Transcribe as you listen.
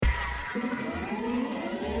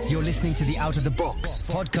You're listening to the Out of the Box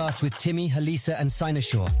podcast with Timmy, Halisa and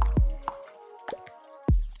Sinosure.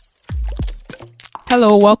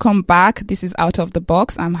 Hello, welcome back. This is Out of the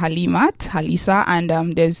Box. I'm Halisa,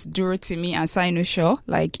 and there's Duro, Timmy, and Sinosure,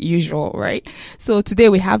 like usual, right? So today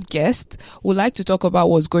we have guests. We'd like to talk about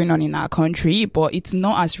what's going on in our country, but it's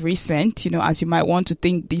not as recent, as you might want to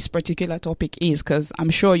think this particular topic is, because I'm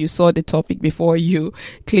sure you saw the topic before you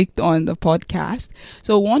clicked on the podcast.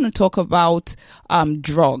 So we want to talk about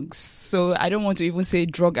drugs. So I don't want to even say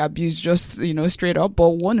drug abuse, just, straight up,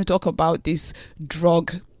 but we want to talk about this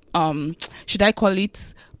drug should I call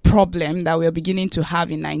it problem that we're beginning to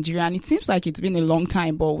have in Nigeria. And it seems like it's been a long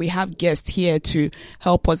time, but we have guests here to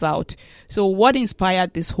help us out. So what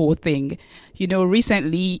inspired this whole thing?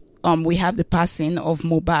 Recently, we have the passing of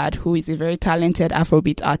Mohbad, who is a very talented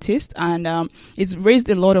Afrobeat artist, and it's raised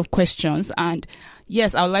a lot of questions. And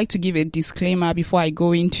yes, I would like to give a disclaimer before I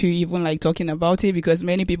go into even talking about it, because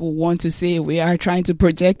many people want to say we are trying to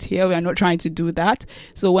project here. We are not trying to do that.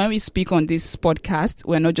 So when we speak on this podcast,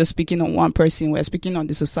 we're not just speaking on one person, we're speaking on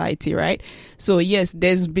the society, right? So yes,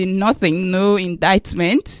 there's been no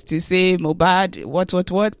indictment to say Mohbad,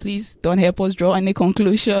 what, please don't help us draw any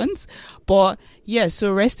conclusions. But yes,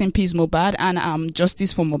 so rest in peace, Mohbad, and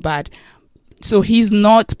justice for Mohbad. So he's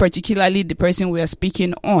not particularly the person we are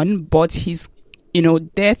speaking on, but his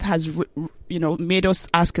death has, made us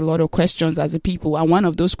ask a lot of questions as a people. And one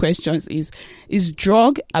of those questions is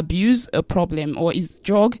drug abuse a problem, or is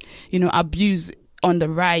drug, abuse on the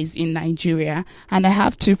rise in Nigeria? And I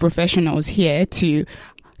have two professionals here to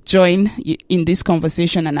join in this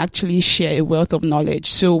conversation and actually share a wealth of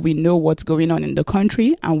knowledge, so we know what's going on in the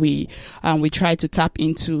country, and we try to tap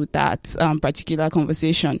into that particular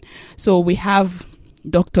conversation. So we have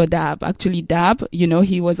Dr. Dab. Actually, Dab,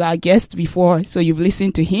 he was our guest before, so you've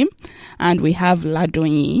listened to him. And we have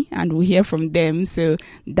Ladoyin, and we'll hear from them. So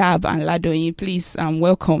Dab and Ladoyin, please,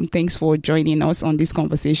 welcome. Thanks for joining us on this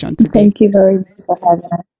conversation today. Thank you very much for having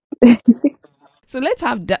us. So let's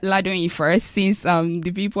have Ladoyin first, since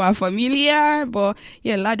the people are familiar. But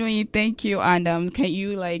yeah, Ladoyin, thank you. And can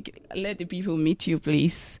you let the people meet you,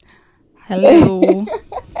 please? Hello.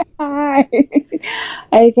 Hi.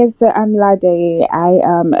 Okay, so I'm Ladoyin. I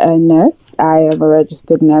am a nurse. I am a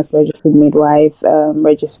registered nurse, registered midwife,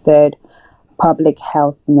 registered public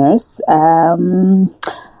health nurse. I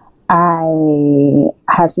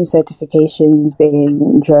have some certifications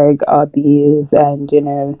in drug abuse, and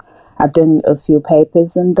I've done a few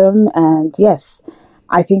papers on them. And yes,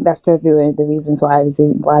 I think that's probably one of the reasons why I was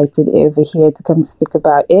invited over here to come speak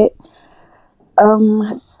about it.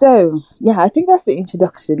 So yeah, I think that's the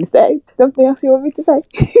introduction. Is there something else you want me to say?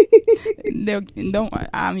 No,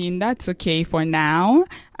 I mean, that's okay for now.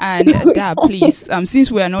 And Dab, please, since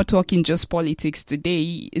we are not talking just politics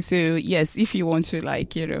today, so yes, if you want to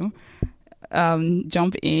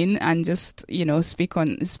jump in and just speak,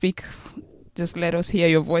 just let us hear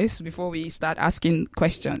your voice before we start asking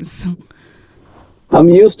questions. I'm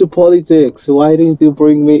used to politics. Why didn't you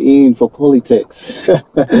bring me in for politics?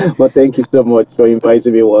 But thank you so much for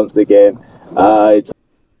inviting me once again. It's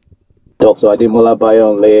Dr. Ademola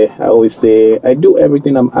Bayonle. I always say I do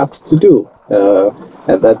everything I'm asked to do,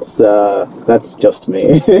 and that's just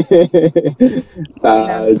me.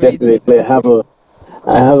 That's great. Definitely,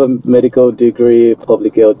 I have a medical degree,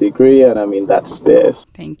 public health degree, and I'm in that space.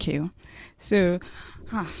 Thank you. So,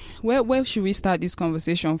 where should we start this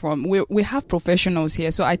conversation from? We have professionals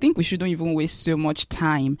here, so I think we shouldn't even waste so much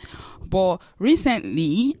time. But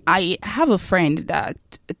recently, I have a friend that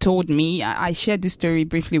told me, I shared this story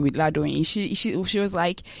briefly with Ladoyin. She was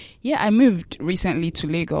like, yeah, I moved recently to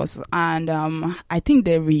Lagos, and I think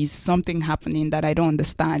there is something happening that I don't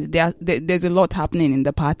understand. There's a lot happening in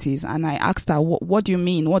the parties, and I asked her, what do you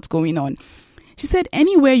mean? What's going on? She said,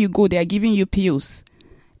 anywhere you go, they are giving you pills.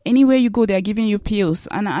 Anywhere you go, they're giving you pills.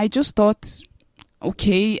 And I just thought,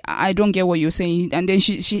 okay, I don't get what you're saying. And then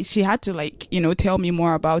she had to tell me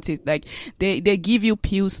more about it. Like they give you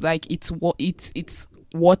pills like it's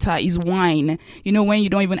water, is wine. When you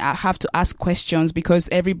don't even have to ask questions, because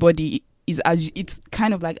everybody it's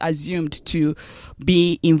kind of assumed to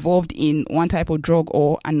be involved in one type of drug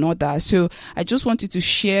or another. So I just wanted to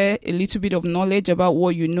share a little bit of knowledge about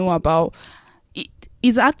what you know about.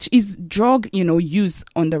 Is drug, use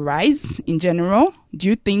on the rise in general? Do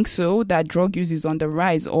you think so, that drug use is on the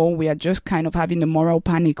rise, or we are just kind of having a moral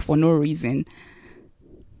panic for no reason?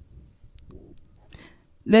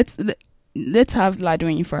 Let's have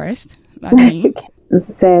Ladoyin first. Ladoyin.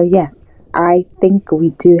 So yes, I think we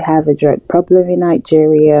do have a drug problem in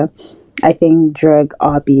Nigeria. I think drug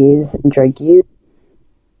abuse and drug use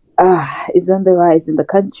Is on the rise in the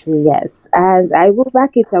country, yes. And I will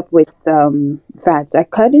back it up with facts.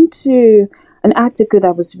 According to an article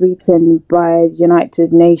that was written by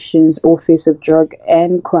United Nations Office of Drug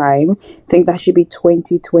and Crime, I think that should be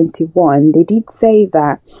 2021, they did say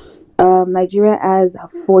that Nigeria has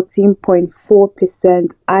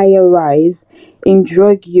 14.4% higher rise in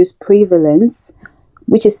drug use prevalence,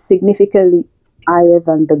 which is significantly higher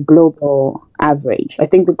than the global average. I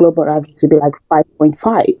think the global average would be like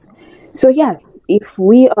 5.5. So yes, if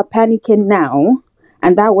we are panicking now,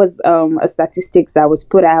 and that was a statistics that was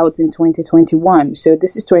put out in 2021. So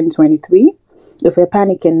this is 2023. If we're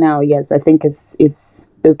panicking now, yes, I think it's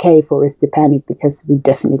okay for us to panic because we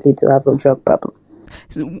definitely do have a drug problem.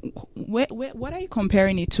 So what are you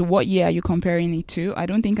comparing it to? What year are you comparing it to? I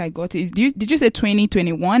don't think I got it. Did you say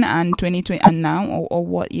 2021 and 2020 and now, or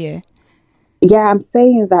what year? Yeah, I'm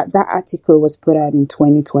saying that article was put out in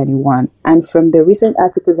 2021. And from the recent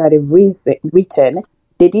articles that they've written,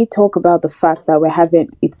 they did talk about the fact that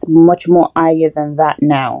it's much more higher than that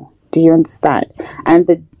now. Do you understand? And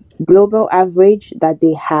the global average that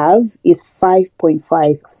they have is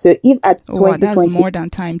 5.5. So if at 2020... that's more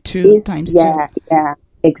than times two. Yeah,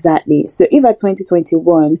 exactly. So if at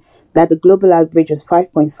 2021 that the global average was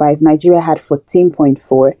 5.5, Nigeria had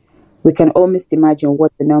 14.4, we can almost imagine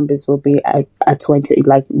what the numbers will be at 20,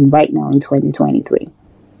 like right now in 2023.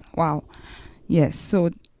 Wow. Yes. So,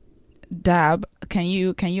 Dab, can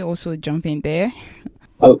you also jump in there?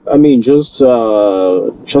 I mean, just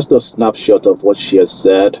a snapshot of what she has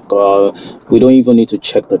said. We don't even need to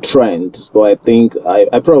check the trend, but I think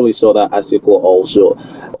I probably saw that article also.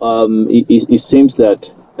 It seems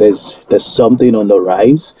that there's something on the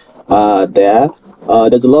rise there.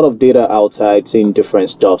 There's a lot of data outside saying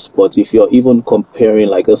different stuffs, but if you're even comparing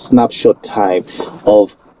like a snapshot time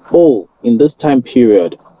of, in this time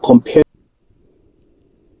period, compared,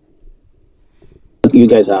 you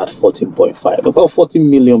guys are at 14.5, about 14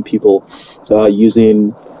 million people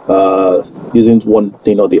using one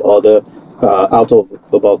thing or the other out of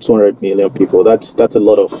about 200 million people. That's a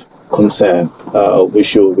lot of concern. We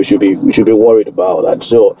should be worried about that.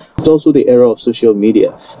 So it's also the era of social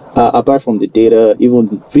media. Apart from the data,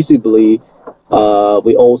 even visibly,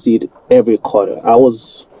 we all see it every quarter. I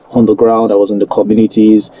was on the ground. I was in the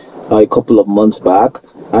communities a couple of months back,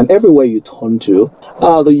 and everywhere you turn to,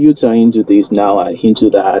 the youths are into this now, are into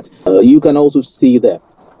that. You can also see them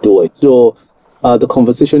do it. So the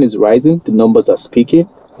conversation is rising. The numbers are speaking.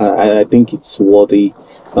 And I think it's worthy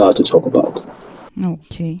to talk about.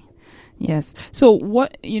 Okay. Yes. So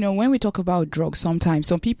when we talk about drugs, sometimes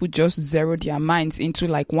some people just zero their minds into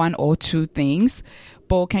like one or two things.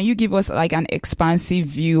 But can you give us like an expansive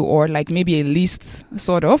view or like maybe a list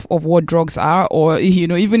sort of what drugs are? Or,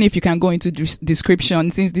 even if you can go into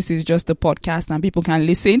description, since this is just a podcast and people can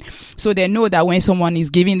listen, so they know that when someone is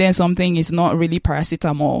giving them something, it's not really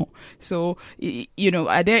paracetamol. So,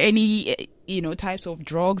 are there any types of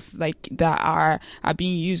drugs like that are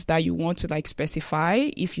being used that you want to like specify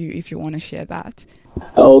if you want to share that?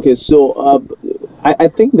 Okay, so I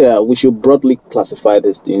think that we should broadly classify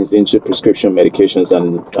these things into prescription medications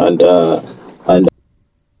and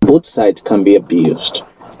both sides can be abused.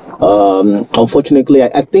 Unfortunately,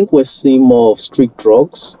 I think we're seeing more of street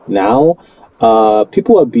drugs now.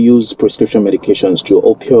 People abuse prescription medications through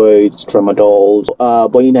opioids, tramadol.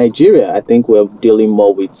 But in Nigeria, I think we're dealing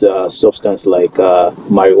more with substance like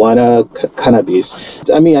marijuana, cannabis.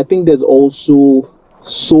 I mean, I think there's also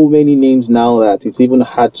so many names now that it's even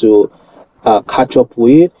hard to catch up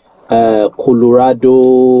with.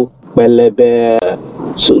 Colorado, Belebe.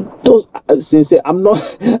 So those, since I'm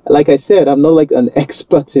not, like I said, I'm not like an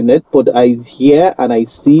expert in it, but I hear and I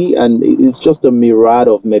see, and it's just a myriad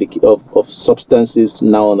of of substances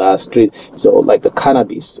now on our street. So like the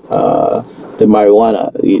cannabis, the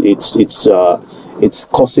marijuana, it's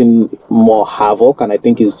causing more havoc, and I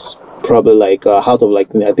think it's probably like out of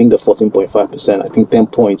like I think the 14.5%, I think 10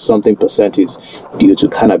 point something percent is due to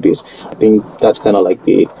cannabis. I think that's kind of like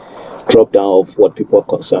the drop down of what people are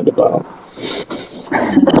concerned about.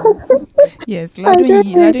 Yes, Lado,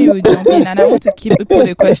 you jump in, and I want to put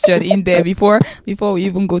a question in there before we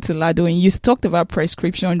even go to Lado. And you talked about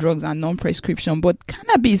prescription drugs and non-prescription, but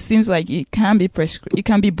cannabis seems like it can be it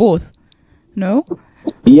can be both. No?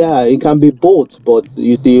 Yeah, it can be both, but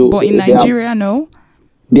you see. But in Nigeria, no.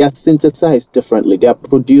 They are synthesized differently. They are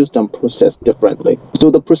produced and processed differently. So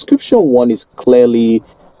the prescription one is clearly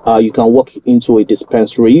you can walk into a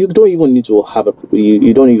dispensary. You don't even need to have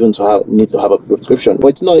you don't even need to have a prescription. But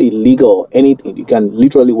it's not illegal or anything. You can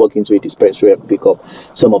literally walk into a dispensary and pick up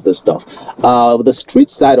some of the stuff. The street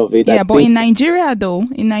side of it, Yeah, but in Nigeria though,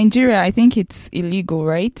 I think it's illegal,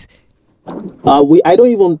 right? I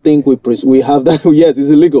don't even think we have that. Yes,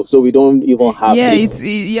 it's illegal, so we don't even have. Yeah,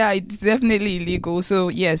 it's definitely illegal. So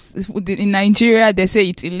yes, in Nigeria they say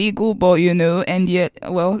it's illegal, but and yet,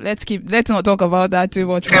 well, let's not talk about that too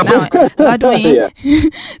much for now. Ladoin,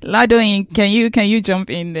 Ladoin, can you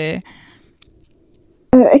jump in there?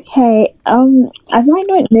 Okay. I might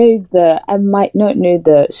not know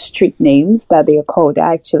the street names that they are called.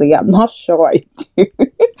 Actually, I'm not sure I do.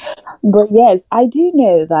 But yes, I do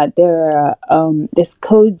know that there are there's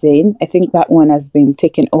codeine. I think that one has been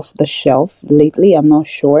taken off the shelf lately. I'm not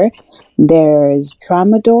sure. There's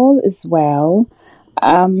tramadol as well.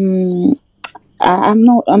 Um, I'm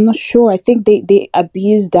not sure. I think they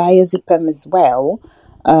abuse diazepam as well.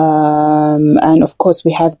 And of course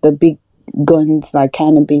we have the big guns like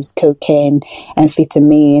cannabis, cocaine,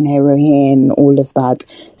 amphetamine, heroin, all of that.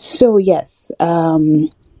 So yes,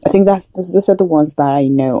 I think those are the ones that I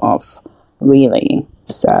know of, really.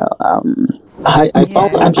 So I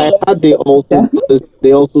found I had they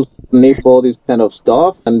also sniff all this kind of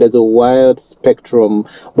stuff, and there's a wide spectrum.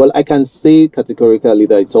 Well, I can say categorically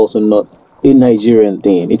that it's also not a Nigerian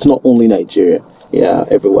thing. It's not only Nigeria. Yeah,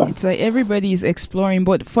 everywhere. It's like everybody is exploring,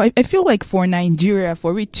 but I feel like for Nigeria,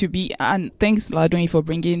 for it to be, and thanks Ladoni for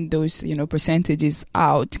bringing those, percentages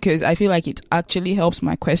out, because I feel like it actually helps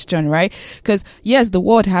my question, right? Because yes, the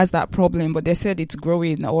world has that problem, but they said it's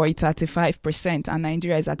growing or it's at 5% and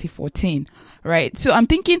Nigeria is at 14, right? So I'm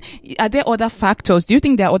thinking, are there other factors? Do you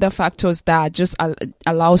think there are other factors that just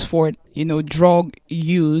allows for, drug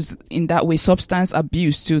use in that way, substance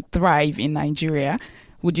abuse to thrive in Nigeria?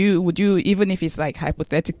 Would you, even if it's like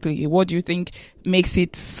hypothetically, what do you think makes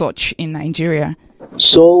it such in Nigeria?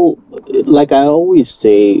 So, like I always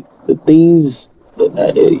say, things,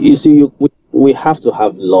 you see, we have to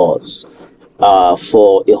have laws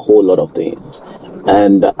for a whole lot of things.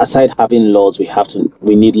 And aside having laws,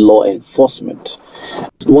 we need law enforcement.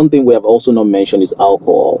 One thing we have also not mentioned is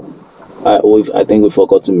alcohol. I think we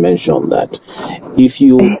forgot to mention that. If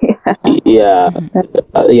you,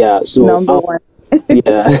 so number one.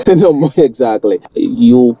 Yeah, no, exactly.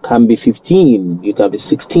 You can be 15, you can be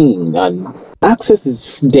 16, and access is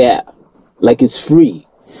there, like it's free.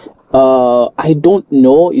 I don't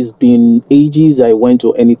know. It's been ages. I went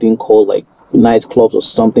to anything called like nightclubs or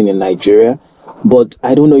something in Nigeria, but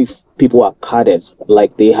I don't know if people are carded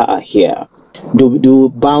like they are here. Do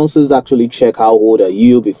bouncers actually check how old are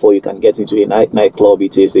you before you can get into a nightclub?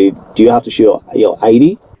 Do you have to show your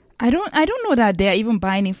ID? I don't know that they're even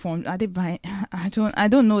buying it from. Are they buying? I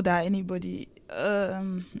don't know that anybody.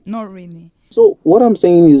 Not really. So what I'm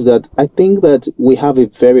saying is that I think that we have a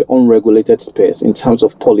very unregulated space in terms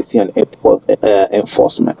of policy and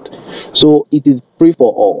enforcement. So it is free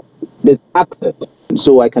for all. There's access.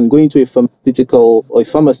 So I can go into a pharmaceutical or a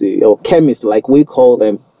pharmacy or chemist, like we call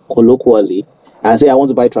them colloquially, and say I want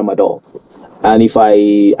to buy tramadol. And if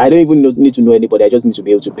I don't even need to know anybody, I just need to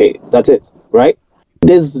be able to pay. That's it, right?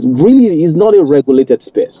 There's really is not a regulated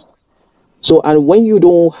space. So, and when you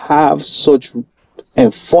don't have such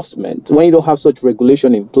enforcement, when you don't have such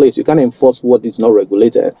regulation in place, you can't enforce what is not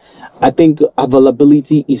regulated. I think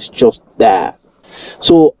availability is just there.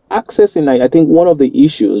 So, accessing, I think one of the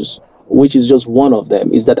issues, which is just one of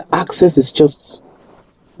them, is that access is just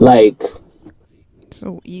like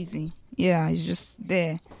so easy. Yeah, it's just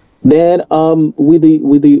there. Then, with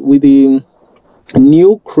the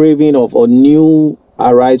new craving of or new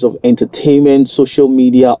arise of entertainment, social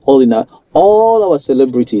media, all our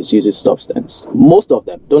celebrities use substance. Most of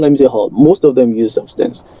them, don't let me say all, most of them use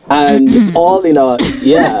substance. And all in our,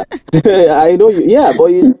 yeah, I know you, yeah, but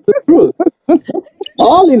it's the truth.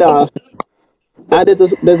 All in our, and there's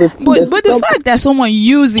but the fact that someone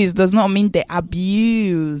uses does not mean they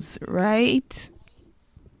abuse, right?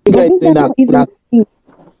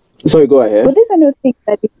 Sorry, go ahead. But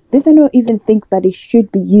these are not even things that it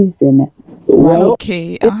should be using. Right?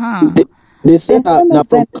 Okay, They say that now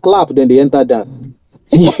from clap, then they enter dance.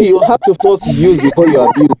 You have to first use before you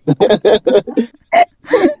abuse.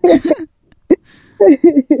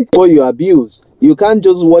 Before you abuse, you can't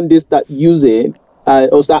just one day start using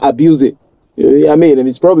or start abusing. I mean,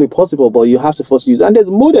 it's probably possible, but you have to first use. And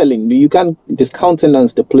there's modeling. You can't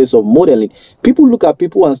discountenance the place of modeling. People look at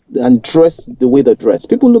people and dress the way they dress.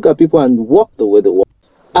 People look at people and walk the way they walk.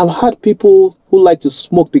 I've had people who like to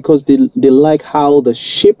smoke because they like how the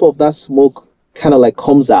shape of that smoke kind of like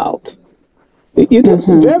comes out. You get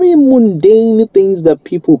very mundane things that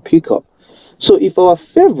people pick up. So if our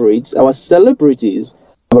favorites, our celebrities,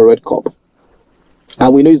 have a red cup,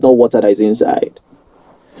 and we know it's not water that is inside,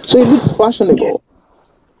 so it looks fashionable.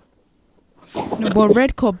 No, but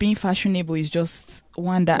red cup being fashionable is just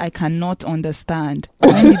one that I cannot understand.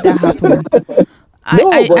 When did that happen?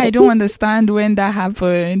 I don't understand when that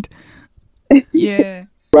happened. Yeah.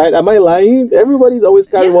 Right? Am I lying? Everybody's always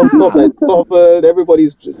carrying one cup that's covered.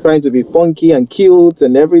 Everybody's trying to be funky and cute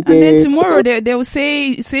and everything. And then tomorrow they will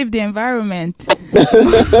say save the environment.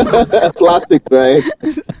 Plastic, right?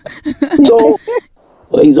 So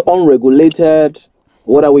it's unregulated.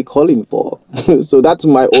 What are we calling for? So that's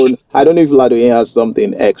my own. I don't know if Ladoin has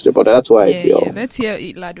something extra, but that's why I feel. Yeah, let's hear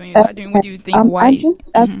it, Ladoin. Ladoin, what do you think? Why?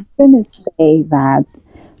 I'm going to say that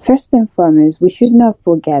first and foremost, we should not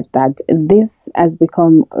forget that this has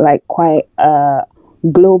become like quite a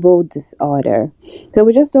global disorder. So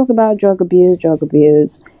we just talk about drug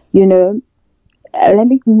abuse. You know, let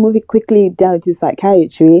me move it quickly down to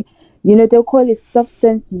psychiatry. You know, they'll call it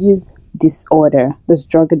substance use disorder. This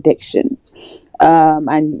drug addiction.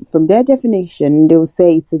 And from their definition, they will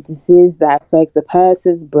say it's a disease that affects a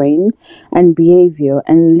person's brain and behavior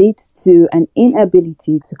and leads to an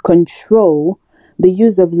inability to control the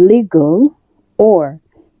use of legal or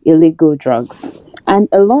illegal drugs. And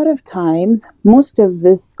a lot of times, most of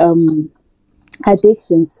this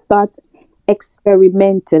addictions start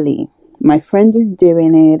experimentally. My friend is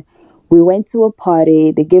doing it. We went to a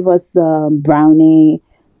party. They gave us brownie,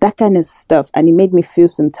 that kind of stuff, and it made me feel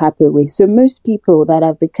some type of way. So most people that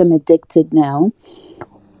have become addicted now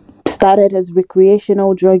started as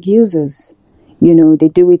recreational drug users. You know, they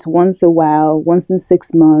do it once a while, once in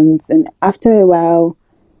 6 months, and after a while,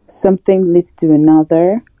 something leads to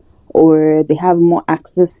another, or they have more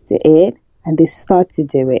access to it, and they start to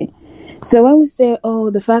do it. So I would say,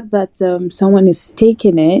 the fact that someone is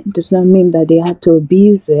taking it does not mean that they have to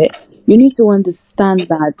abuse it. You need to understand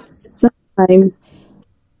that sometimes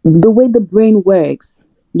the way the brain works,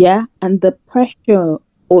 and the pressure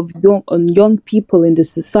of young people in the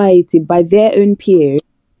society by their own peers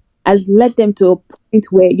has led them to a point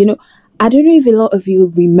where, I don't know if a lot of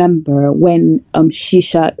you remember when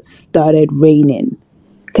shisha started raining.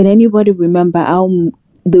 Can anybody remember how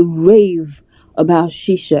the rave about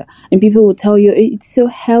shisha? And people will tell you it's so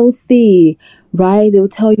healthy, right? They will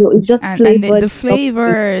tell you it's just flavored. And the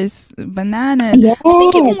flavors, bananas. Yeah.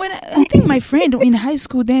 I think my friend in high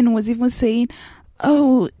school then was even saying,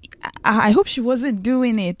 "Oh, I hope she wasn't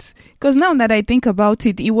doing it." Because now that I think about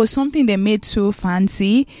it, it was something they made so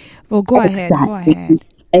fancy. Well, go ahead.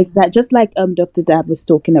 Exactly. Just like Dr. Dab was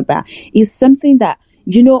talking about, it's something that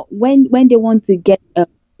when they want to get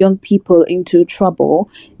young people into trouble,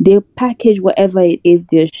 they package whatever it is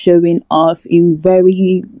they're showing off in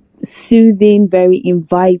very soothing, very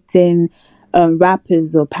inviting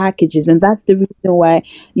wrappers or packages. And that's the reason why,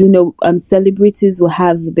 celebrities will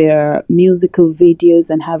have their musical videos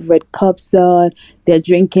and have red cups on. They're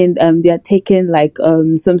drinking, they're taking like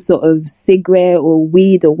some sort of cigarette or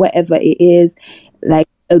weed or whatever it is, like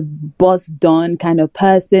a boss don kind of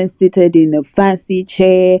person seated in a fancy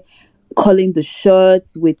chair, calling the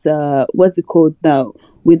shots with what's it called now,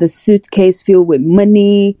 with a suitcase filled with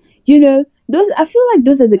money. Those, I feel like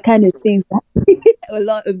those are the kind of things that a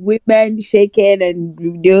lot of women shaking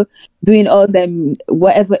and doing all them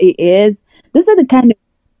whatever it is. Those are the kind of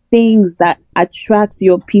things that attract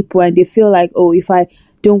your people, and they feel like, if I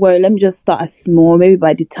don't worry, let me just start small. Maybe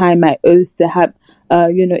by the time I to have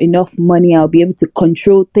enough money, I'll be able to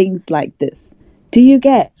control things like this. Do you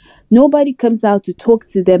get? Nobody comes out to talk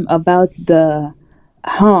to them about the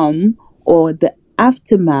harm or the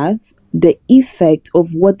aftermath, the effect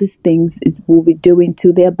of what these things will be doing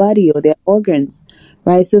to their body or their organs,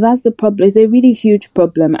 right? So that's the problem. It's a really huge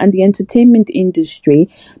problem. And the entertainment industry,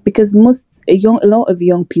 because a lot of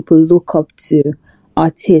young people look up to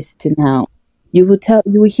artists now. You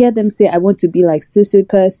will hear them say, I want to be like so-so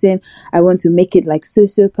person. I want to make it like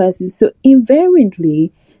so-so person. So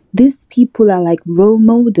invariably, these people are like role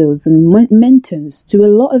models and mentors to a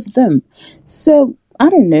lot of them. So I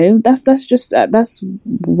don't know. That's just that's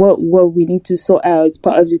what we need to sort out as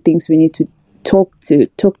part of the things we need to talk to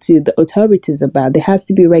the authorities about. There has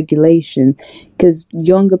to be regulation, because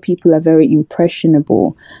younger people are very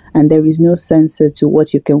impressionable, and there is no censor to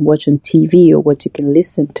what you can watch on TV or what you can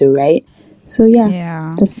listen to, right? So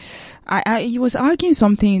yeah. I was arguing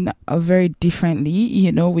something very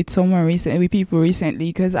differently, with someone recently, with people recently,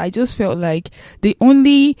 because I just felt like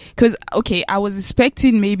I was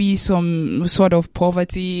expecting maybe some sort of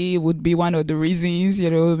poverty would be one of the reasons,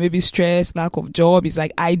 maybe stress, lack of job, is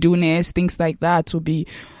like idleness, things like that would be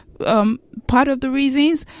part of the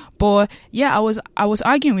reasons. But yeah, I was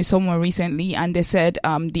arguing with someone recently, and they said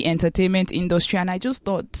the entertainment industry, and I just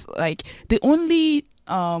thought, like, the only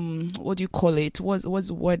what do you call it? What's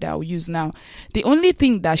the word I'll use now? The only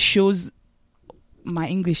thing that shows, my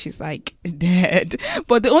English is like dead,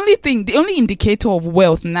 but the only indicator of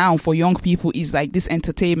wealth now for young people is like this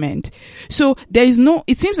entertainment. So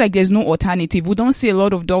it seems like there's no alternative. We don't see a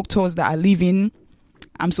lot of doctors that are living,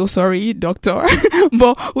 I'm so sorry, doctor,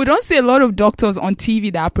 but we don't see a lot of doctors on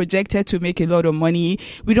TV that are projected to make a lot of money.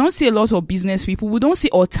 We don't see a lot of business people. We don't see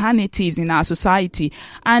alternatives in our society.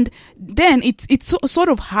 And then it's sort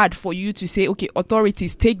of hard for you to say, okay,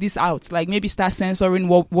 authorities, take this out. Like, maybe start censoring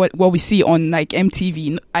what we see on like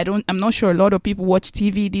MTV. I'm not sure a lot of people watch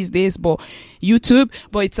TV these days, but YouTube,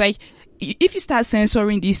 but it's like, if you start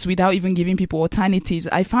censoring this without even giving people alternatives,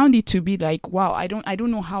 I found it to be like, wow, I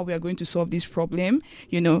don't know how we are going to solve this problem,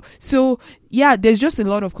 So yeah, there's just a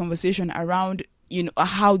lot of conversation around,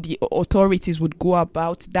 how the authorities would go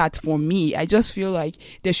about that. For me, I just feel like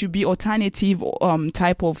there should be alternative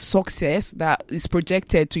type of success that is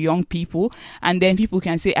projected to young people, and then people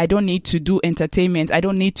can say, I don't need to do entertainment, I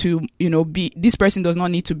don't need to this person does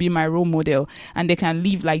not need to be my role model, and they can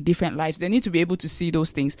live like different lives. They need to be able to see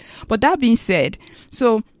those things. But that being said,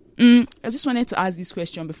 so I just wanted to ask this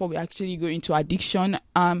question before we actually go into addiction.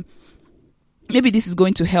 Maybe this is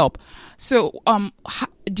going to help. So, have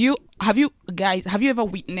you ever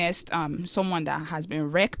witnessed someone that has been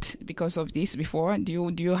wrecked because of this before?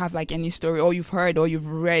 Do you have like any story, or you've heard, or you've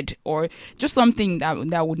read, or just something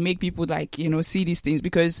that would make people like, see these things?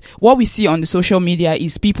 Because what we see on the social media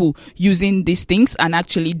is people using these things and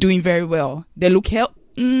actually doing very well. They look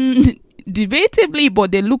debatably,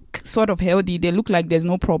 but they look sort of healthy. They look like there's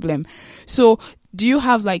no problem. So, do you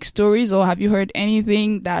have like stories, or have you heard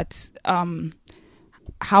anything that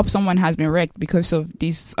how someone has been wrecked because of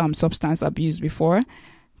this substance abuse before?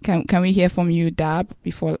 Can we hear from you, Dab,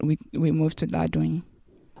 before we move to Ladwin?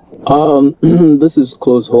 This is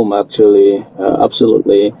close home, actually.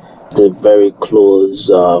 Absolutely. It's a very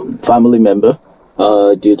close family member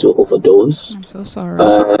due to overdose. I'm so sorry.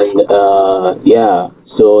 And yeah,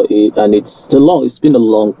 so it's been a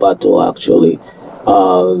long battle, actually.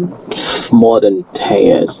 More than 10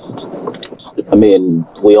 years. I mean,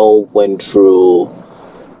 we all went through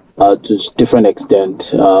to different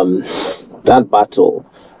extent that battle.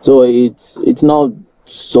 So it's not,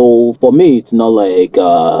 so for me it's not like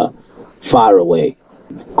far away.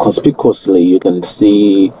 Conspicuously, you can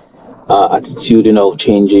see attitudinal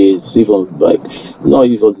changes, even like not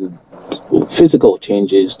even physical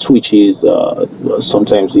changes, twitches,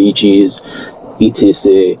 sometimes itches,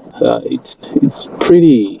 etc. It's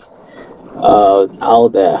pretty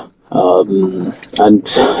out there. And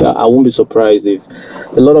I won't be surprised if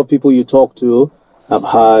a lot of people you talk to have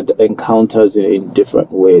had encounters in different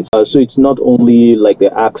ways. So it's not only like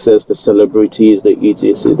the access, the celebrities, the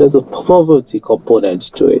etc. There's a poverty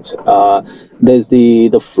component to it. There's the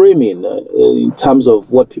framing in terms of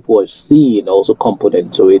what people are seeing, also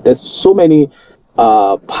component to it. There's so many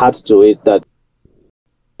parts to it that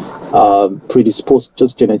predisposed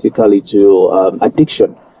just genetically to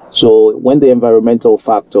addiction. So when the environmental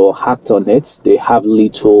factor hacked on it, they have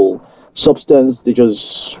little substance.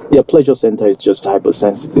 Their pleasure center is just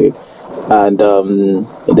hypersensitive, and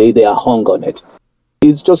they are hung on it.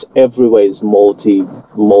 It's just everywhere. It's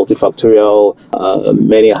multifactorial,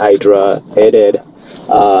 many hydra headed.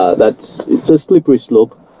 It's a slippery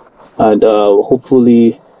slope, and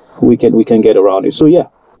hopefully we can get around it. So yeah.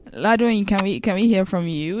 Ladwin, can we hear from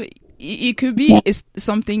you? It could be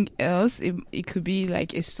something else. It could be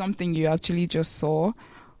like it's something you actually just saw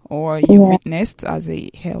or you witnessed as a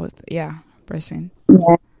health person.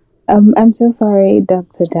 Yeah. I'm so sorry,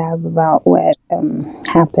 Dr. Dab, about what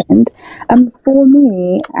happened. For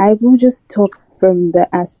me, I will just talk from the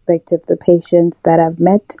aspect of the patients that I've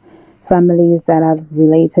met, families that I've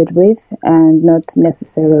related with, and not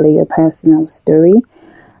necessarily a personal story.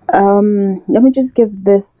 Let me just give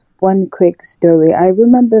this one quick story. I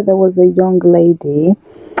remember there was a young lady.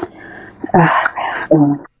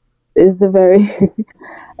 This is a very,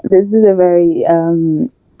 I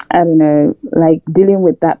don't know, like dealing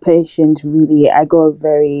with that patient. Really, I got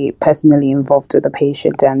very personally involved with the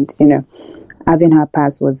patient, and having her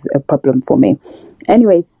pass was a problem for me.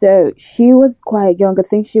 Anyway, so she was quite young. I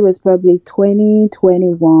think she was probably 20,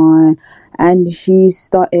 21, and she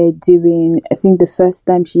started doing, I think the first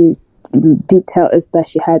time she did tell us that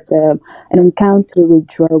she had an encounter with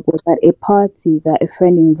drug was at a party that a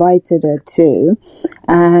friend invited her to,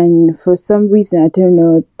 and for some reason, I don't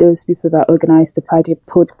know, those people that organized the party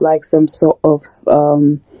put like some sort of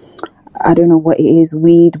I don't know what it is,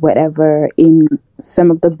 weed, whatever, in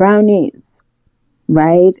some of the brownies,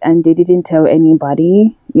 right? And they didn't tell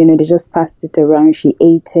anybody. They just passed it around. She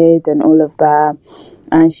ate it and all of that.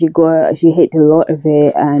 And she ate a lot of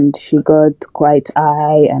it, and she got quite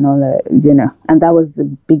high and all that. And that was the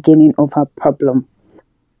beginning of her problem.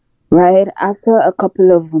 Right after a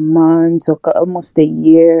couple of months or almost a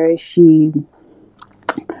year, she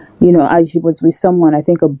was with someone, I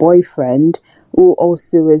think a boyfriend, who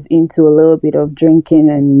also was into a little bit of drinking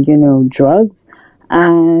and, drugs.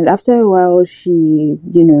 And after a while, she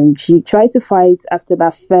tried to fight after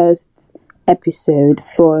that first episode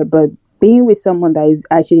but being with someone that is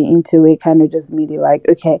actually into it kind of just made it like,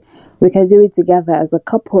 okay, we can do it together as a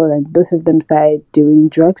couple. And both of them started doing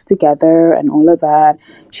drugs together and all of that.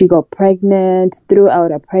 She got pregnant.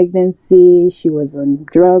 Throughout her pregnancy, she was on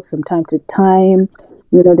drugs from time to time.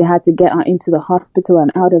 They had to get her into the hospital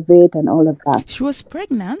and out of it and all of that. She was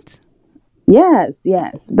pregnant? Yes.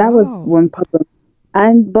 That was Wow. one problem.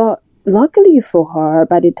 But luckily for her,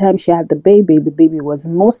 by the time she had the baby was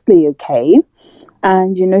mostly okay.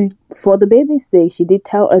 And, for the baby's sake, she did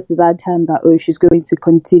tell us at that time that, she's going to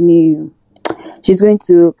continue. She's going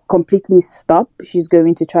to completely stop. She's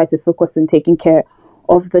going to try to focus on taking care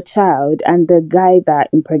of the child. And the guy that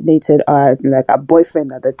impregnated her, like her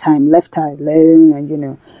boyfriend at the time, left her alone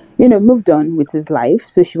and, moved on with his life.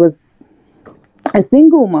 So she was a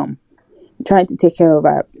single mom trying to take care of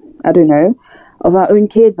her, I don't know, of her own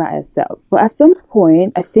kid by herself. But at some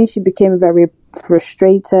point, I think she became very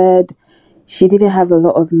frustrated. She didn't have a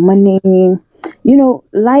lot of money.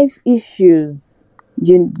 Life issues,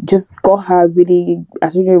 just got her really, I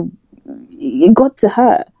don't know, it got to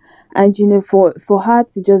her. And, for her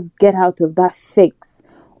to just get out of that fix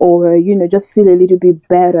or, just feel a little bit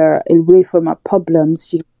better away from her problems,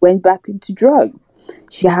 she went back into drugs.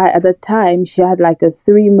 At the time, she had like a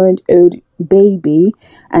 3-month-old baby,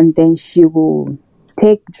 and then she will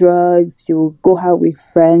take drugs, she will go out with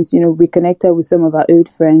friends, reconnect her with some of her old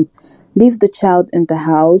friends, leave the child in the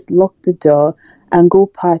house, lock the door, and go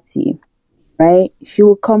party, right? She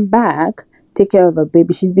will come back, take care of her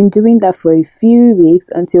baby. She's been doing that for a few weeks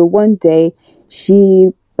until one day she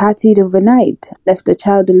partied overnight, left the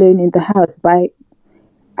child alone in the house by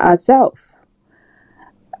herself.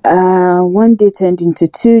 One day turned into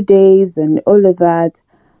 2 days and all of that.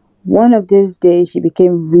 One of those days, she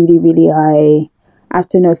became really, really high.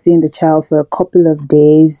 After not seeing the child for a couple of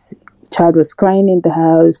days, child was crying in the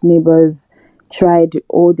house. Neighbors tried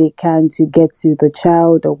all they can to get to the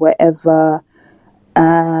child or wherever.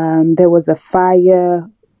 There was a fire.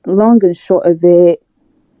 Long and short of it,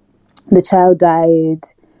 the child died.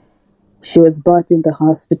 She was brought in the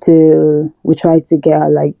hospital. We tried to get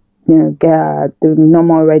her, get her the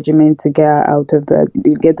normal regimen to get her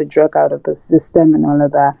get the drug out of the system and all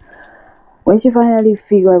of that. When she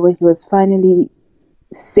was finally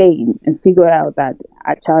sane and figured out that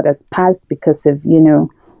our child has passed because of,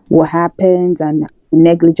 what happened and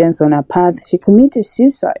negligence on her path, she committed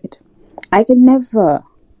suicide. I can never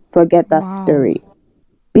forget that story,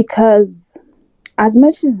 because as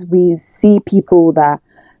much as we see people that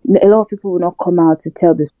a lot of people will not come out to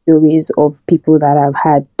tell the stories of people that have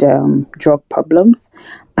had drug problems.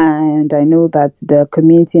 And I know that the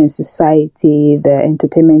community and society, the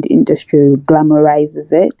entertainment industry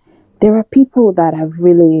glamorizes it. There are people that have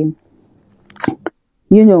really,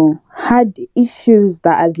 had issues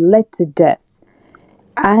that has led to death.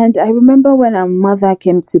 And I remember when our mother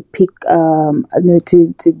came to pick,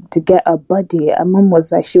 to get a body, our mom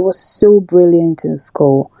was like, she was so brilliant in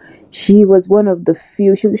school. She was one of the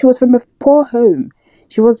few, she was from a poor home.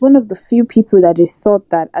 She was one of the few people that they thought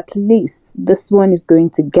that at least this one is going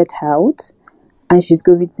to get out and she's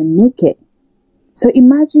going to make it. So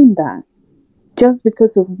imagine that, just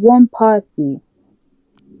because of one party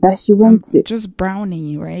that she went to. Just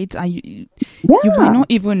brownie, right? And you Yeah. might not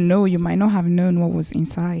even know, you might not have known what was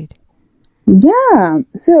inside. Yeah.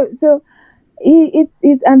 So it's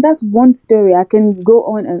and that's one story. I can go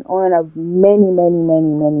on and on of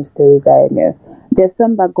many stories I know. There's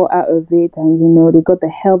some that got out of it and they got the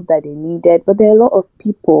help that they needed, but there are a lot of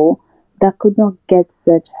people that could not get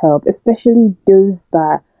such help, especially those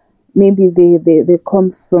that maybe they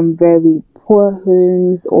come from very poor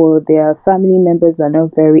homes, or their family members are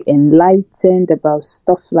not very enlightened about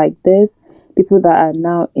stuff like this. People that are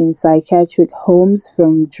now in psychiatric homes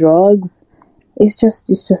from drugs. It's just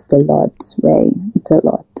a lot, right? It's a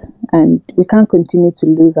lot. And we can't continue to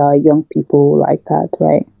lose our young people like that,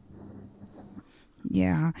 right?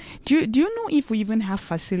 Yeah. Do you know if we even have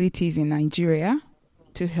facilities in Nigeria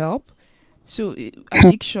to help? So the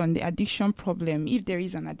addiction problem, if there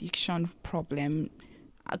is an addiction problem,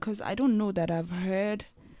 because I don't know that I've heard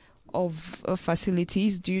of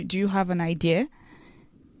facilities. Do you have an idea?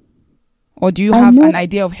 Or do you have an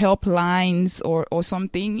idea of helplines or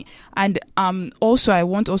something? And also, I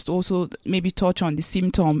want us to also maybe touch on the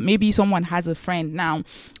symptom. Maybe someone has a friend now,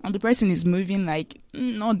 and the person is moving like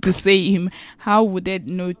not the same. How would they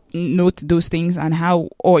note those things, and how,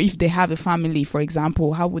 or if they have a family, for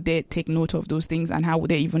example, how would they take note of those things, and how would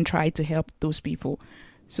they even try to help those people?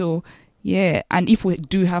 So, yeah, and if we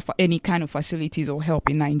do have any kind of facilities or help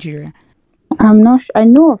in Nigeria. I'm not sure. I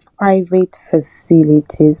know of private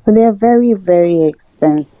facilities, but they are very, very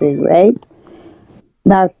expensive, right?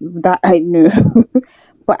 That I know.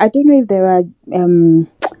 But I don't know if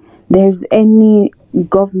there's any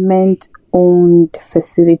government owned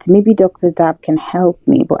facility. Maybe Dr. Dab can help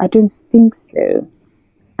me, but I don't think so.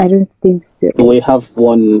 We have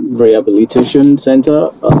one rehabilitation center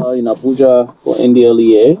in Abuja for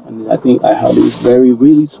NDLEA, and I think I heard it's very,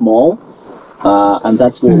 really small. And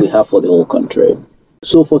that's what we have for the whole country.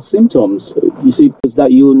 So for symptoms, you see, is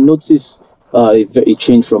that you notice a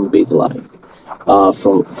change from baseline,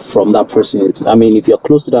 from that person. I mean, if you're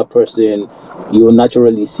close to that person, you will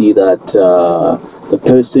naturally see that the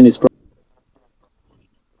person is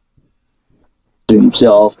to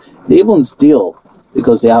himself, even still,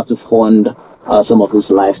 because they have to fund some of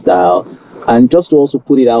this lifestyle. And just to also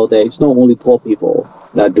put it out there, it's not only poor people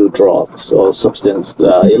that do drugs or substance.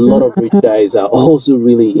 A lot of rich guys are also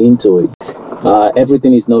really into it.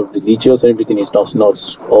 Everything is not religious. Everything is not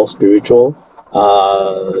all spiritual.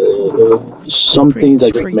 Some things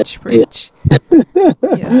are just preach.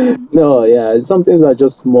 Yes. No, yeah, some things are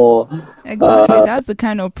just more. Exactly, that's the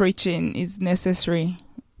kind of preaching is necessary.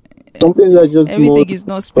 Some things are just everything is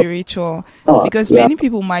not spiritual, because many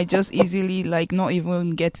people might just easily like not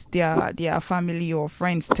even get their family or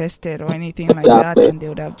friends tested or anything like that, and they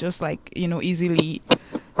would have just like easily.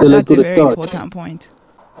 So that's a very important point.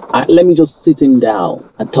 Let me just sit him down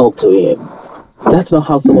and talk to him. That's not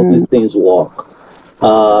how some of these things work.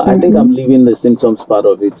 I think I'm leaving the symptoms part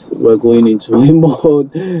of it. We're going into a more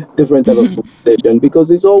different type of conversation,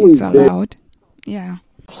 because it's always allowed. Yeah.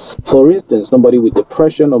 For instance, somebody with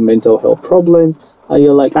depression or mental health problems, and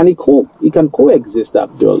you're like, and it can coexist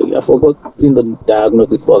actually. I forgot the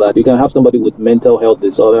diagnosis for that. You can have somebody with mental health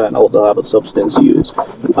disorder and also have a substance use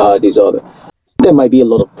disorder. There might be a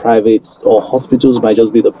lot of private or hospitals might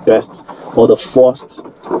just be the best or the first.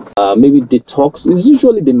 Maybe detox is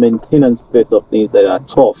usually the maintenance bit of things that are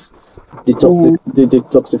tough. The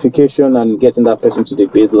detoxification and getting that person to the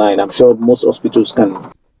baseline. I'm sure most hospitals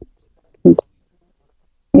can.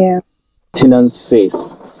 Yeah. Maintenance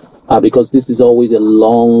phase, because this is always a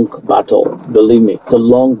long battle. Believe me, it's a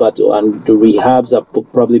long battle, and the rehabs are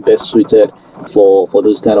probably best suited for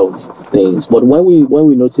those kind of things. But when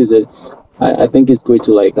we notice it, I think it's great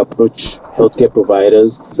to like approach healthcare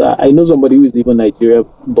providers. So I know somebody who is even in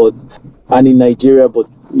Nigeria, but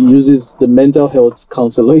uses the mental health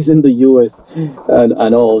counselor. He's in the US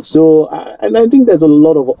and all. So and I think there's a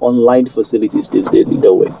lot of online facilities these days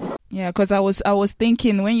either way. Yeah, because I was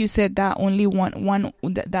thinking when you said that only one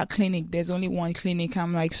that clinic, there's only one clinic.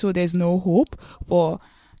 I'm like, so there's no hope,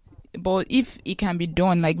 but if it can be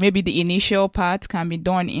done, like maybe the initial part can be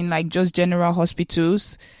done in like just general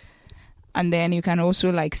hospitals, and then you can also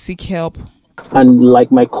like seek help. And like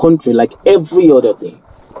my country, like every other thing,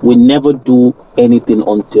 we never do anything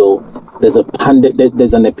until there's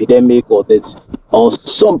there's an epidemic or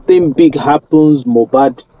something big happens.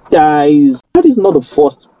 Mohbad dies. That is not the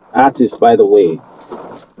first artist, by the way,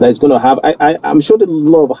 that's going to have. I'm sure there are a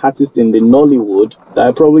lot of artists in the Nollywood that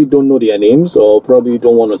I probably don't know their names or probably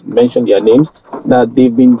don't want to mention their names, that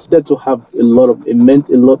they've been said to have a lot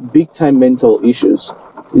big time mental issues.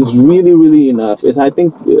 It's really, really enough. I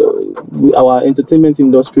think our entertainment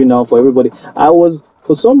industry now, for everybody,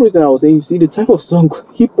 for some reason I was saying, you see the type of song,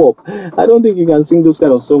 hip hop, I don't think you can sing those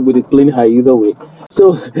kind of songs with a clean high either way.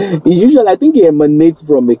 So it's usually, I think it emanates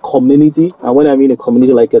from a community, and when I mean a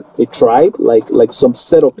community, like a tribe, like some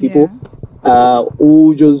set of people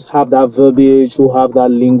who just have that verbiage, who have that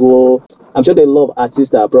lingo. I'm sure there are a lot of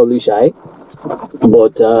artists that are probably shy,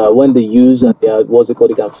 but when they use and they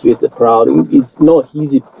can face the crowd. It's not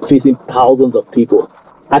easy facing thousands of people.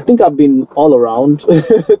 I think I've been all around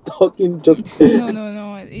talking just. No.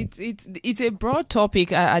 It's a broad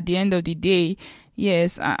topic at the end of the day.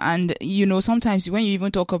 Yes, and sometimes when you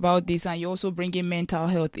even talk about this and you also bring in mental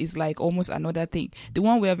health is like almost another thing. The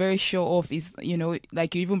one we are very sure of is,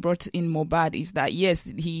 like you even brought in Mobad, is that yes,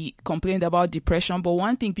 he complained about depression, but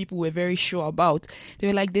one thing people were very sure about, they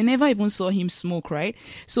were like, they never even saw him smoke, right?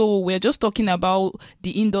 So we're just talking about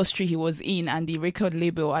the industry he was in and the record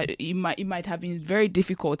label. It might have been very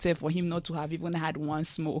difficult for him not to have even had one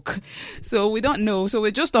smoke. So we don't know. So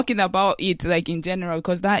we're just talking about it like in general,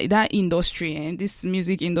 because that industry and this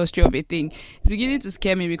music industry of a thing is beginning to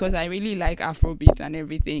scare me, because I really like Afrobeat and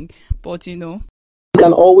everything. But You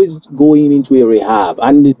can always go into a rehab,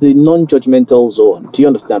 and it's the non-judgmental zone. Do you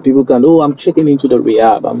understand? People can, oh, I'm checking into the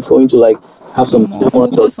rehab. I'm going to like have some more 2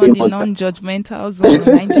 months or focus on three the months. non-judgmental zone.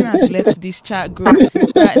 Nigerians left this chat group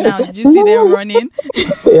right now. Did you see them running?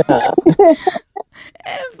 Yeah.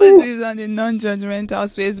 Emphasis on the non-judgmental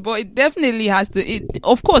space, but it definitely has to.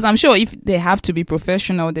 Of course, I'm sure if they have to be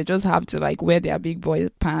professional, they just have to like wear their big boy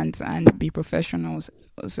pants and be professionals.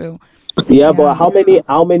 So Yeah, but how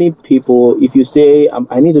many people? If you say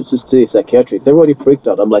I need to say psychiatric, they're already freaked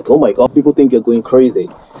out. I'm like, oh my god, people think you're going crazy.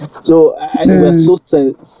 So we're so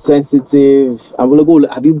sensitive. I'm gonna go.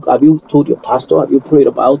 Have you told your pastor? Have you prayed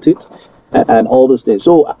about it? And all those things.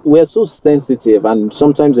 So we're so sensitive, and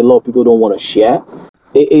sometimes a lot of people don't want to share.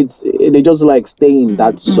 They just like stay in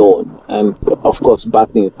that zone, and of course,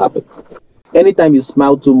 bad things happen. Anytime you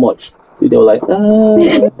smile too much, they're like,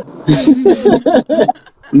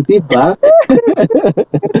 is it back?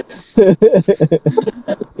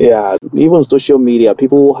 Yeah, even social media,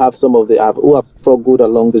 people who have struggled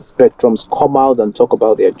along the spectrums come out and talk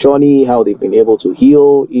about their journey, how they've been able to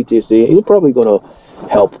heal, etc. It's probably gonna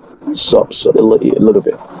help so a little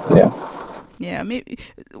bit. yeah, maybe.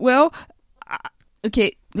 Well,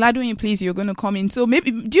 okay, Ladwin, please, you're going to come in. So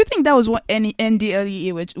maybe, do you think that was what any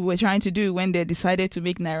NDLEA were trying to do when they decided to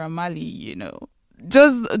make Naira Marley?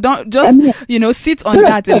 Just sit on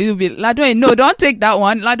that a little bit. Ladwin, no, don't take that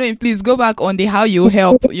one. Ladwin, please go back on the how you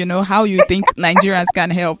help, how you think Nigerians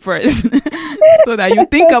can help first. So that you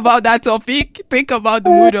think about that topic, think about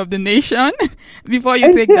the mood of the nation before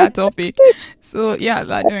you take that topic. So yeah,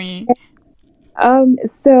 Ladwin.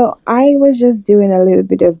 So I was just doing a little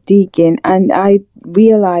bit of digging, and I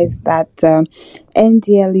realized that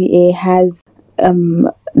NDLEA has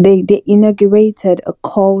they inaugurated a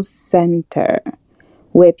call center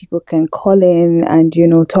where people can call in and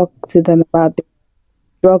talk to them about the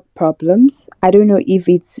drug problems. I don't know if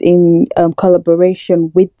it's in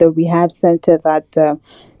collaboration with the rehab center that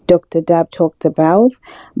Dr. Dab talked about,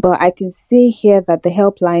 but I can see here that the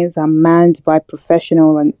helplines are manned by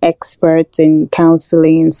professional and experts in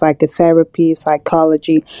counseling, psychotherapy,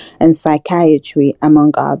 psychology, and psychiatry,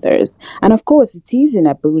 among others. And of course, it is in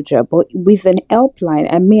Abuja, but with an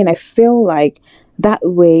helpline, I feel like that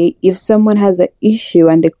way, if someone has an issue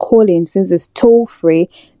and they call in, since it's toll free,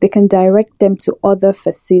 they can direct them to other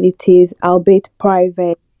facilities, albeit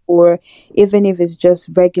private, or even if it's just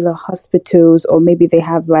regular hospitals, or maybe they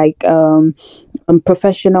have like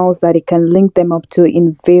professionals that it can link them up to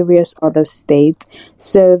in various other states.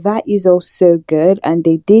 So that is also good. And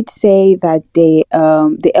they did say that the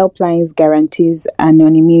helplines guarantees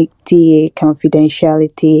anonymity,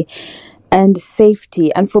 confidentiality, and safety.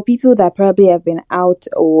 And for people that probably have been out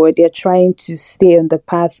or they're trying to stay on the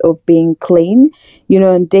path of being clean,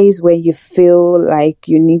 on days where you feel like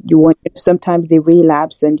you want, sometimes they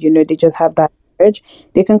relapse and they just have that urge,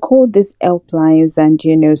 they can call these helplines,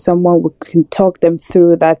 and someone can talk them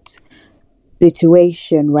through that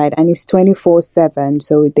situation, right? And it's 24/7,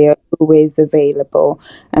 so they're always available,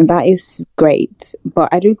 and that is great. But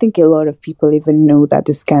I don't think a lot of people even know that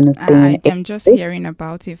this kind of thing I'm just hearing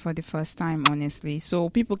about it for the first time, honestly. So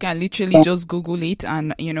people can literally just Google it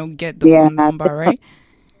and get the phone number, right?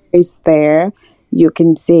 It's there. You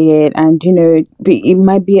can see it, and it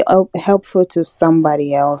might be helpful to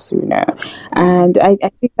somebody else, and I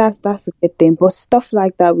think that's a good thing. But stuff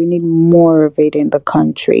like that, we need more of it in the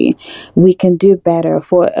country. We can do better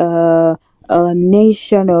for a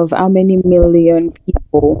nation of how many million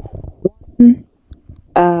people.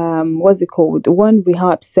 What's it called? One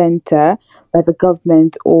rehab center by the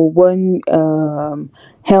government, or one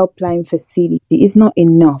helpline facility is not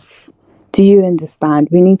enough. Do you understand?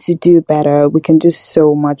 We need to do better. We can do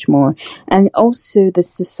so much more. And also the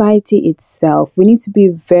society itself. We need to be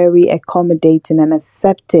very accommodating and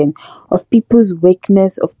accepting of people's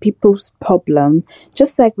weakness, of people's problem.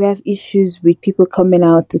 Just like we have issues with people coming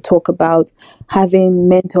out to talk about having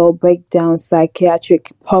mental breakdowns,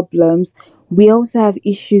 psychiatric problems, we also have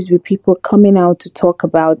issues with people coming out to talk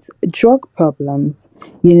about drug problems.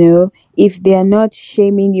 If they are not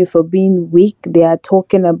shaming you for being weak, they are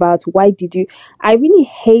talking about why did you. I really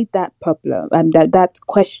hate that problem. That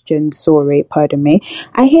question. Sorry, pardon me.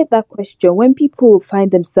 I hate that question when people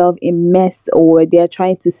find themselves in mess or they are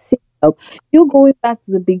trying to seek help. You're going back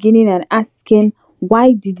to the beginning and asking,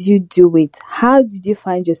 why did you do it? How did you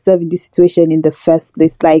find yourself in this situation in the first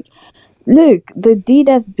place? Like, look, the deed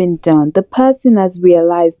has been done. The person has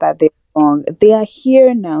realized that they're wrong. They are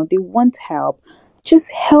here now. They want help.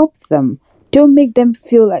 Just help them. Don't make them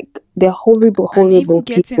feel like they're horrible, And even horrible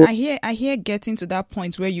getting, people. I hear getting to that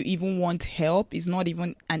point where you even want help is not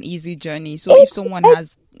even an easy journey. So if someone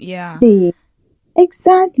has, yeah, Exactly.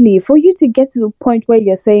 Exactly. For you to get to the point where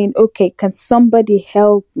you're saying, okay, can somebody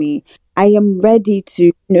help me? I am ready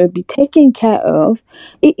to, be taken care of.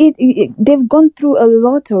 They've gone through a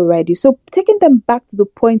lot already. So taking them back to the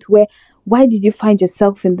point where, why did you find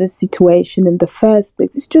yourself in this situation in the first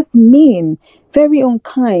place? It's just mean, very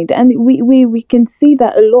unkind. And we can see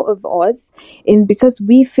that a lot of us, because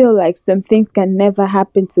we feel like some things can never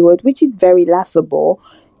happen to us, which is very laughable,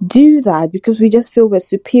 do that because we just feel we're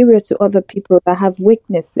superior to other people that have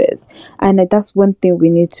weaknesses. And that's one thing we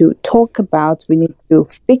need to talk about, we need to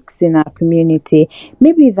fix in our community.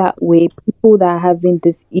 Maybe that way people that are having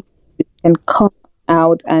this issue can come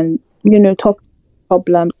out and talk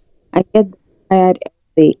problems and get tired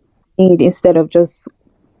early, instead of just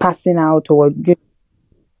passing out or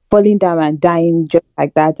falling down and dying just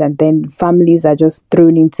like that, and then families are just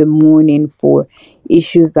thrown into mourning for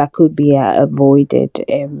issues that could be avoided.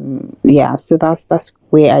 Yeah, so that's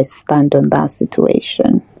where I stand on that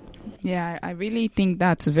situation. yeah, I really think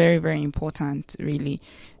that's very, very important. Really,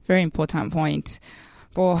 very important point.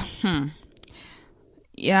 But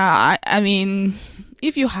yeah, I mean,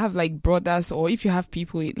 if you have like brothers or if you have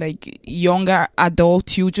people like younger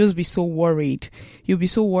adults, you'll just be so worried. You'll be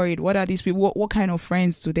so worried. What are these people? What kind of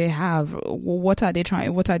friends do they have? What are they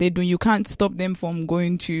trying? What are they doing? You can't stop them from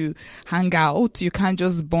going to hang out. You can't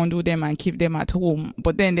just bundle them and keep them at home.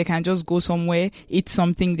 But then they can just go somewhere, eat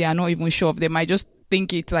something they are not even sure of. They might just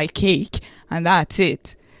think it's like cake and that's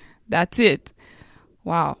it. That's it.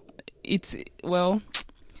 Wow.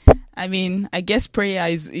 I mean, I guess prayer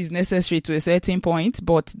is necessary to a certain point,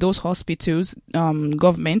 but those hospitals,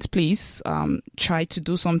 government, please, try to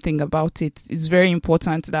do something about it. It's very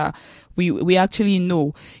important that we actually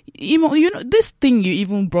know. This thing you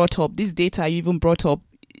even brought up, this data you even brought up,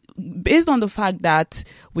 based on the fact that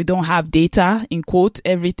we don't have data, in quote,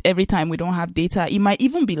 every time we don't have data, it might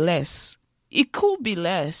even be less. It could be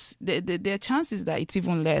less. There are chances that it's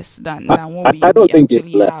even less than what I we don't think it's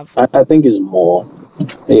actually less. have. I think it's more.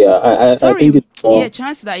 Yeah, I think Sorry, it's more. yeah,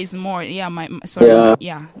 chance that is more. Yeah, sorry. Yeah,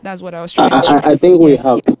 Yeah, that's what I was trying to say. I think we Yes.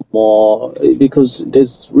 have more because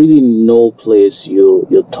there's really no place you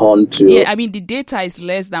turn Yeah, to. I mean the data is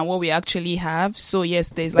less than what we actually have. So yes,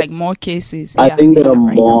 there's like more cases. I Yeah, think there are yeah,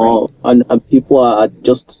 right. more, and people are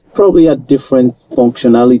just probably at different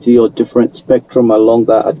functionality or different spectrum along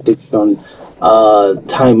that addiction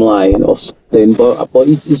timeline or something. But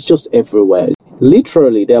it's just everywhere.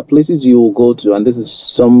 Literally, there are places you will go to, and this is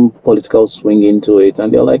some political swing into it,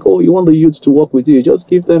 and they're like, "Oh, you want the youth to work with you? Just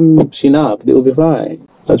give them Shinap, they will be fine."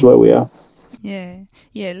 That's where we are. Yeah,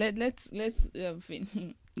 yeah. Let's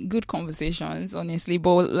good conversations, honestly.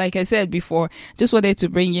 But like I said before, just wanted to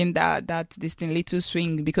bring in that distinct little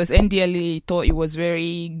swing because NDLA thought it was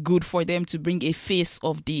very good for them to bring a face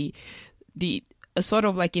of the a sort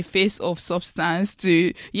of like a face of substance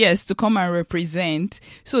to come and represent.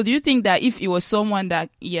 So do you think that if it was someone that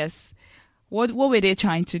what were they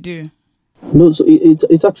trying to do? No, so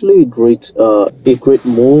it's actually a great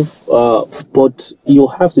move, but you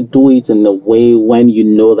have to do it in a way when you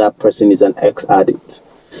know that person is an ex-addict,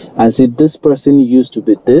 and see this person used to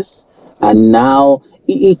be this, and now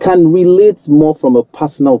it can relate more from a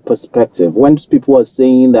personal perspective. When people are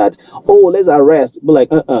saying that, oh, let's arrest, but like,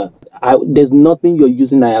 there's nothing you're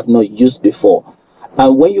using I have not used before,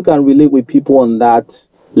 and when you can relate with people on that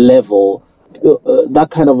level, that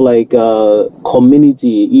kind of like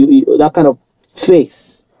community, that kind of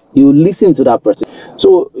face, you listen to that person.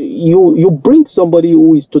 So you bring somebody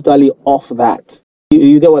who is totally off that.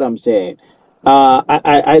 You get what I'm saying?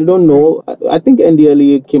 I don't know. I think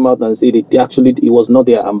NDLEA came out and said it was not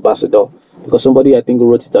their ambassador because somebody I think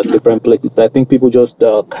wrote it at different places. I think people just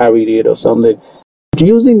carried it or something.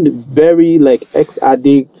 Using the very like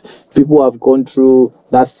ex-addict people who have gone through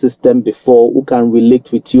that system before who can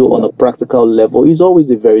relate with you on a practical level is always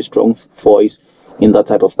a very strong voice in that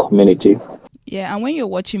type of community. Yeah, and when you're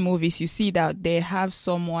watching movies, you see that they have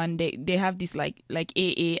someone they have this like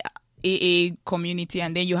AA AA community,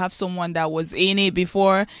 and then you have someone that was in it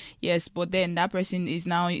before, yes, but then that person is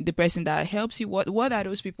now the person that helps you. What are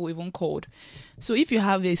those people even called? So if you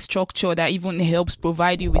have a structure that even helps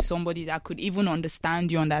provide you with somebody that could even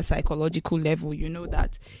understand you on that psychological level, you know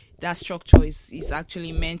that structure is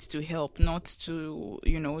actually meant to help, not to,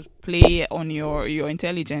 play on your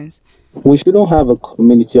intelligence. We shouldn't have a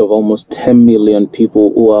community of almost 10 million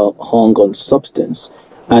people who are hung on substance,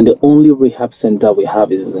 and the only rehab center we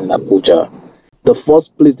have is in Abuja. The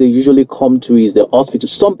first place they usually come to is the hospital.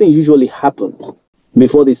 Something usually happens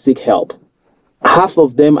before they seek help. I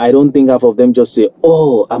don't think half of them just say,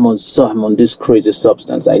 oh, I'm on this crazy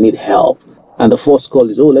substance, I need help. And the first call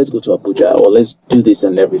is, oh, let's go to Abuja, or let's do this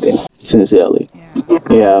and everything, sincerely.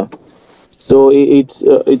 Yeah. So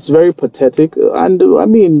it's very pathetic. And I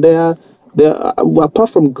mean, there apart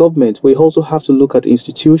from government, we also have to look at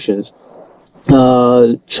institutions,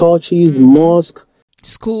 churches, mosques,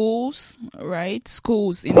 schools, right?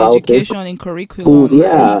 Schools in education, in curriculum. Schools,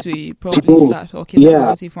 yeah. They need to probably start talking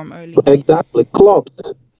about it from early. Exactly. Clubs.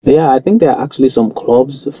 Yeah, I think there are actually some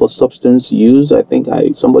clubs for substance use. I think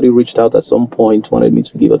somebody reached out at some point, wanted me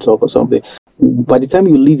to give a talk or something. By the time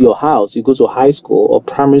you leave your house, you go to high school or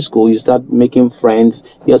primary school, you start making friends.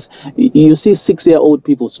 Yes, you see 6-year-old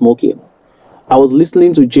people smoking. I was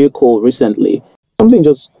listening to J. Cole recently. Something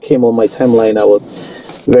just came on my timeline. I was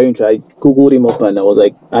very interested. I Googled him up and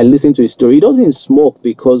I listened to his story. He doesn't smoke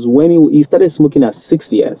because when he started smoking at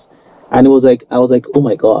 6 years, and I was like, oh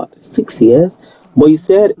my God, 6 years? But he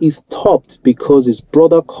said he stopped because his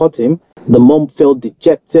brother caught him. The mom felt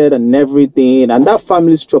dejected and everything, and that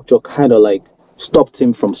family structure kind of stopped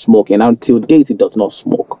him from smoking. Until date, he does not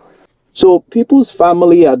smoke. So people's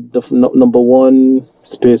family are the number one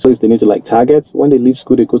space they need to target. When they leave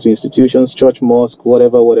school, they go to institutions, church, mosque,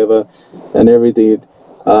 whatever, and everything.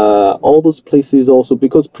 All those places also,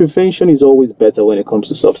 because prevention is always better when it comes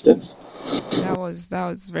to substance. That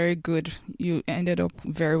was very good. You ended up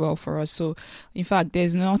very well for us. So, in fact,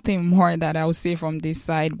 there's nothing more that I would say from this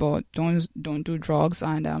side, but don't do drugs.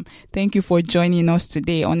 And thank you for joining us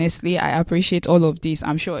today. Honestly, I appreciate all of this.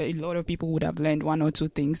 I'm sure a lot of people would have learned one or two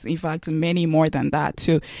things. In fact, many more than that.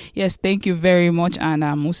 So, yes, thank you very much, and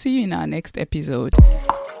we'll see you in our next episode.